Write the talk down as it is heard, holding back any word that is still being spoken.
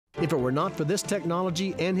If it were not for this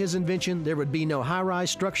technology and his invention, there would be no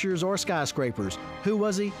high-rise structures or skyscrapers. Who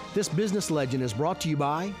was he? This business legend is brought to you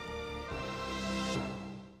by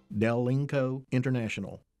Lingco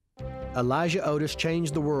International. Elisha Otis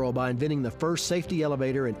changed the world by inventing the first safety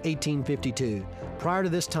elevator in 1852. Prior to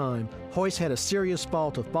this time, hoists had a serious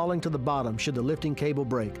fault of falling to the bottom should the lifting cable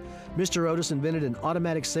break. Mr. Otis invented an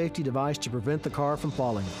automatic safety device to prevent the car from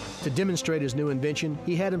falling. To demonstrate his new invention,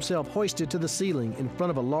 he had himself hoisted to the ceiling in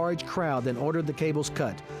front of a large crowd, then ordered the cables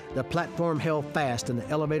cut. The platform held fast and the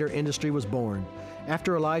elevator industry was born.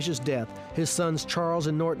 After Elisha's death, his sons Charles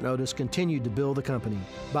and Norton Otis continued to build the company.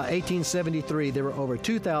 By 1873, there were over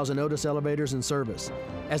 2,000 Otis elevators in service.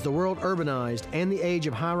 As the world urbanized and the age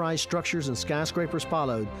of high-rise structures and skyscrapers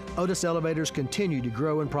followed, Otis elevators continued to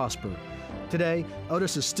grow and prosper. Today,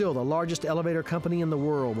 Otis is still the largest elevator company in the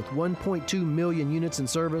world with 1.2 million units in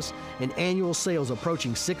service and annual sales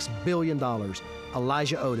approaching $6 billion.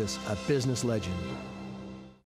 Elisha Otis, a business legend.